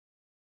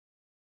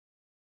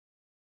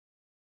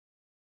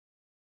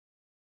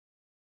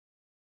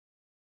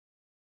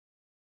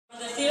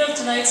The theme of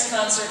tonight's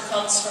concert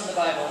comes from the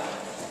Bible.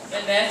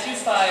 In Matthew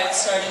 5,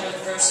 starting with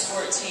verse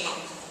 14,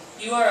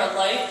 "You are a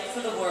light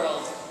for the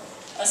world.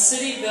 A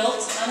city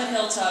built on a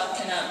hilltop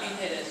cannot be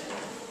hidden.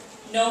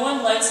 No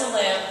one lights a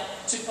lamp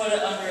to put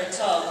it under a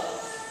tub.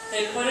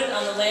 They put it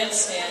on the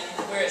lampstand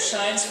where it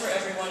shines for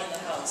everyone in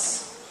the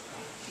house."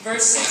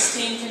 Verse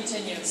 16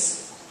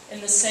 continues,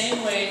 "In the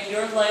same way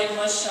your light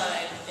must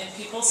shine in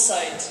people's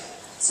sight,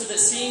 so that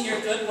seeing your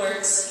good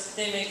works,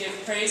 they may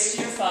give praise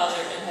to your Father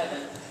in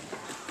heaven."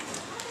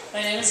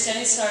 My name is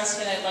Jenny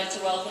Starsky, and I'd like to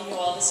welcome you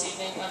all this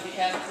evening on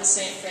behalf of the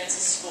St.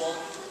 Francis School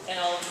and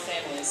all of the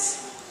families.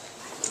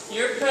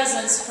 Your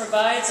presence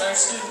provides our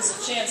students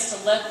a chance to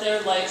let their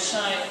light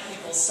shine in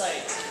people's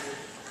sight.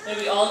 May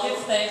we all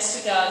give thanks to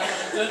God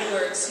for the good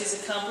works He's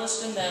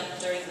accomplished in them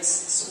during this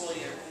school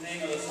year. In the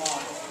name of the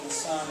Father, and the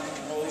Son, and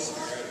the Holy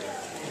Spirit.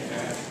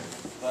 Amen.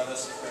 Let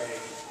us pray.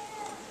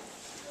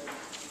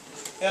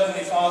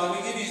 Heavenly Father,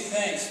 we give you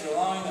thanks for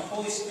allowing the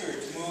Holy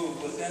Spirit to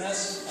move within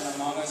us and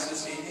among us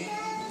this evening.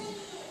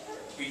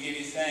 We give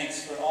you thanks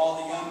for all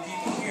the young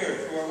people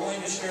here who are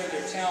willing to share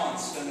their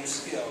talents and their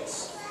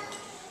skills.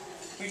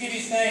 We give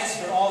you thanks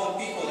for all the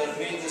people that have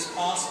made this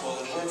possible,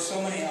 that worked so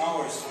many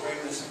hours to bring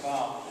this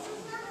about.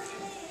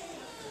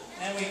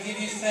 And we give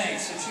you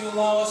thanks that you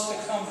allow us to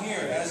come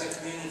here as a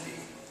community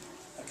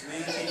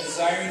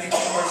desiring to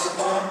keep our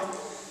school,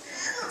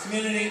 a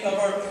community of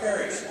our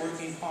parish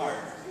working hard.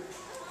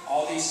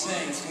 All these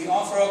things we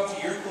offer up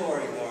to your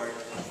glory, Lord.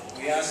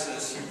 We ask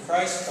this through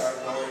Christ our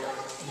Lord.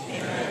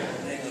 Amen.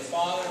 In the name of the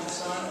Father, and the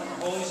Son,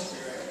 and the Holy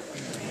Spirit.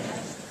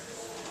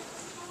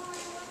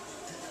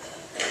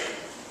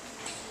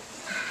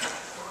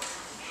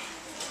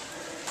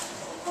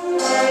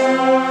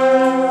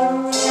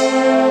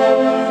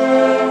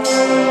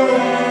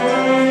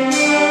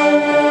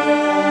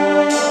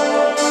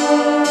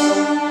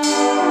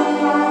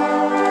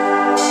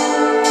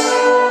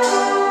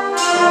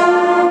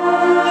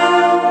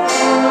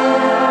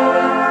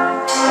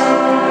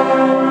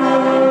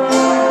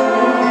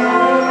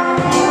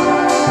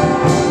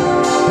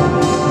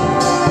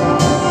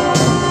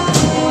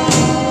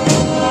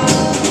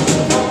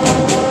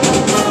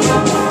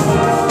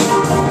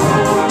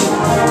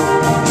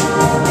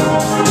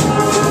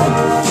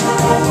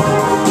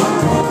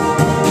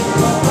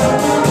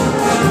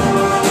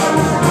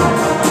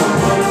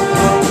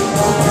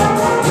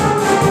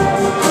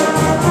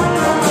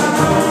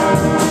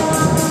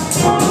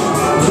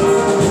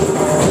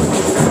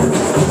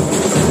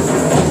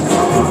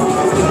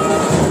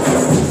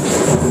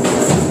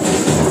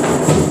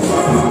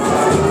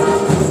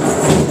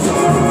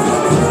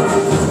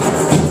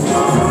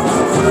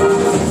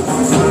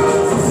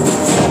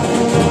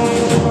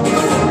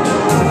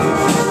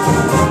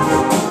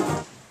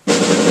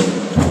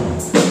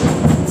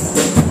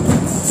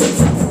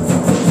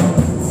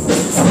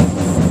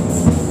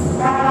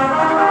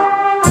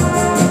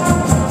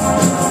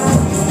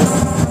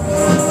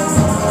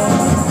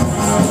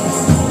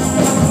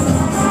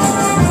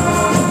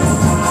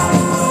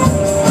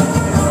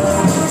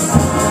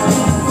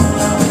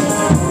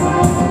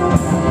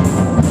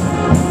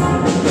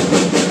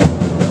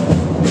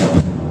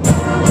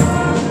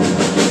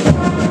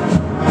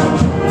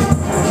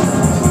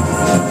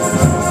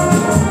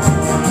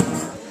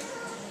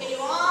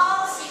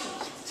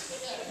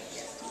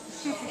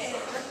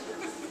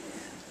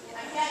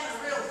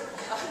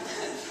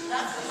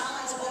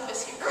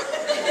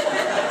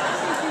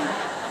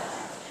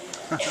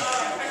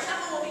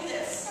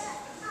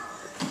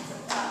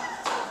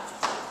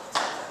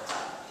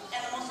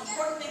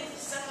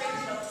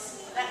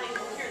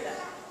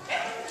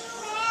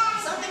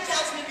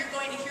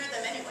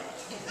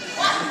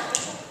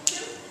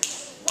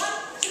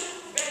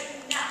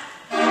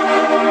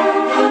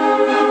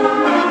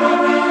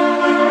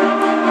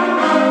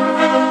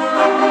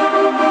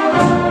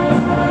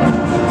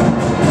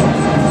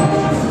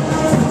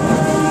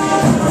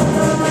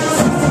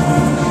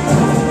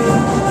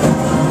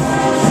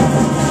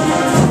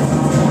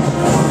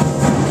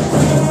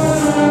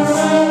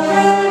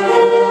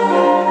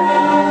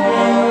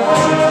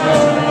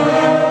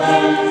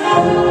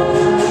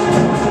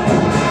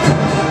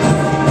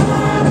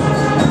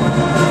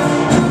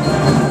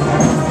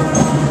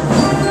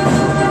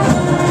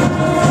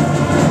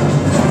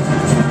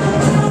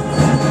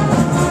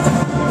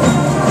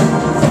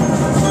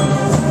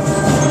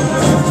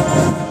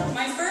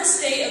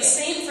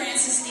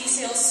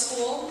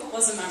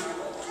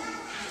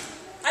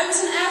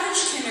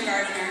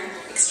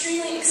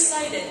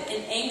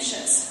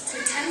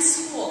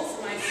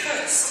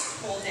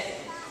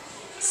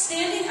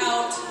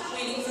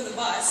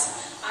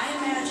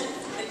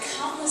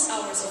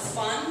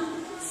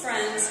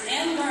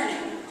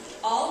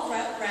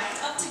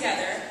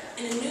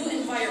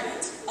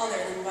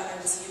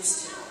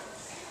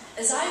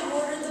 As I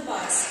boarded the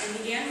bus and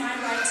began my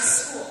ride to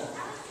school,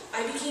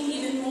 I became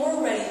even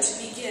more ready to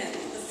begin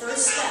the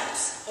first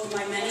steps of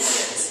my many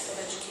years of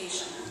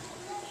education.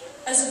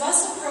 As the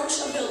bus approached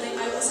a building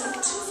I wasn't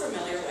too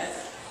familiar with,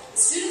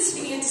 students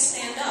began to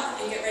stand up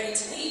and get ready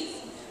to leave,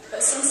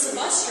 but since the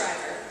bus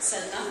driver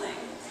said nothing,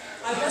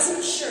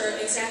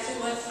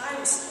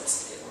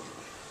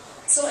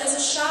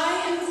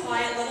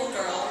 little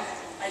girl,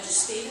 I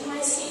just stayed in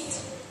my seat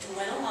and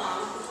went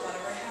along with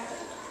whatever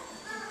happened.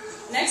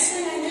 Next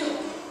thing I knew,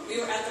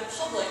 we were at the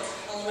public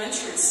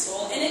elementary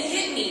school, and it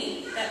hit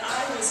me that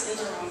I was in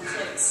the wrong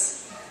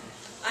place.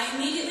 I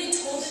immediately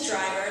told the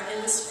driver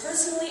and was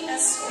personally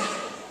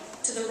escorted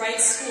to the right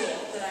school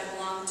that I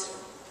belonged to.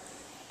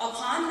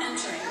 Upon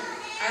entering,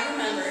 I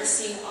remember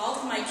seeing all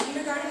of my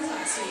kindergarten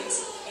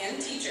classmates and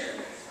teacher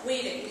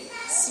waiting,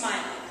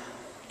 smiling,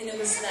 and it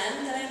was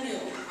then that I knew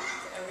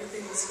that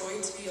everything was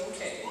going to be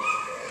okay.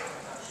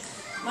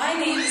 My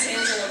name is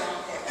Angela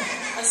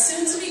Roncourt, a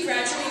soon-to-be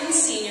graduating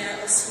senior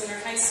of Schooner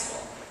High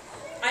School.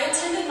 I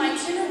attended my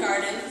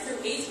kindergarten through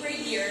 8th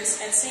grade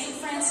years at St.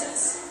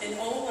 Francis, and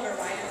oh, what a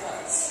ride it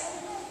was.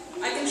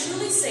 I can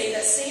truly say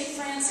that St.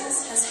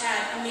 Francis has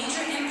had a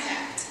major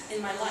impact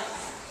in my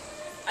life.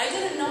 I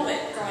didn't know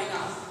it growing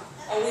up,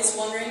 always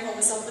wondering what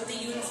was up with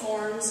the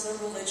uniforms, the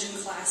religion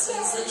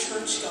classes, the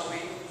church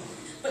going.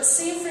 But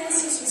St.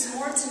 Francis was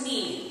more to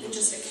me than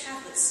just a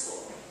Catholic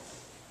school.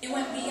 It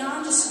went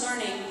beyond just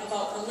learning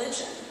about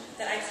religion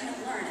that I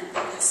couldn't learn in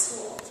public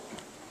school.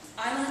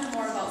 I learned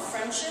more about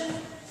friendship,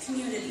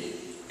 community,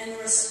 and the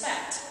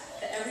respect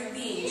that every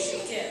being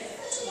should give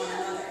to one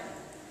another.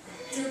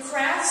 Through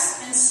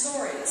crafts and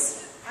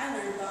stories, I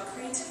learned about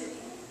creativity.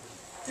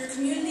 Through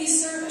community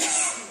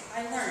service,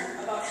 I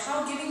learned about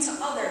how giving to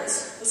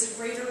others was a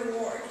greater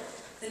reward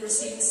than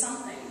receiving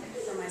something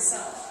for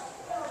myself.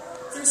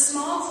 Through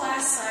small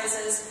class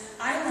sizes,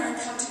 I learned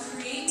how to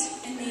create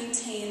and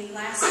maintain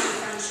lasting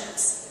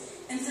friendships.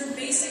 And through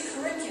basic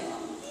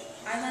curriculum,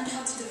 I learned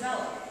how to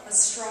develop a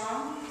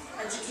strong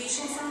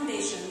educational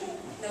foundation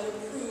that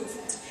would prove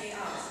to pay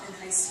off in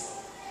high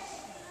school.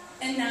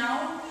 And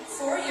now,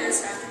 4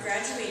 years after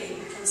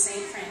graduating from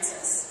St.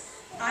 Francis,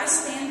 I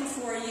stand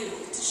before you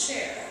to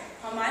share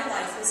how my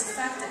life was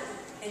affected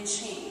and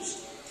changed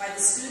by the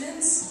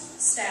students,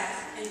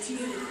 staff, and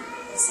community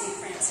of St.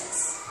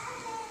 Francis.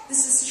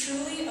 This is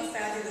truly a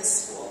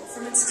fabulous school,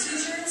 from its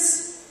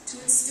teachers to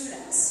its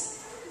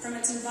students, from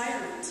its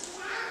environment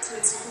to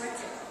its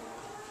curriculum.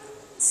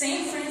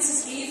 St.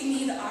 Francis gave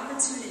me the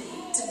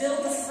opportunity to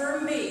build the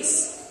firm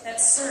base that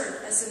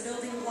served as the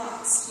building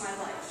blocks to my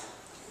life.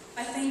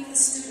 I thank the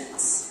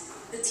students,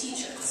 the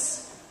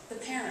teachers, the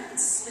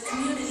parents, the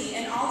community,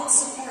 and all its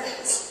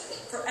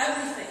supporters for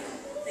everything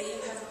that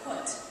you have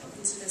put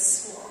into this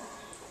school.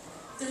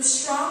 Through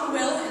strong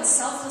will and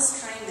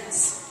selfless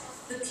kindness,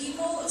 the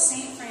people of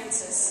St.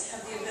 Francis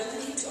have the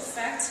ability to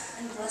affect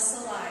and bless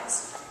the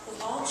lives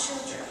of all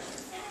children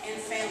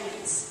and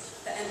families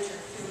that enter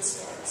through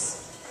its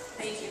doors.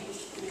 Thank you,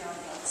 and God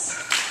bless.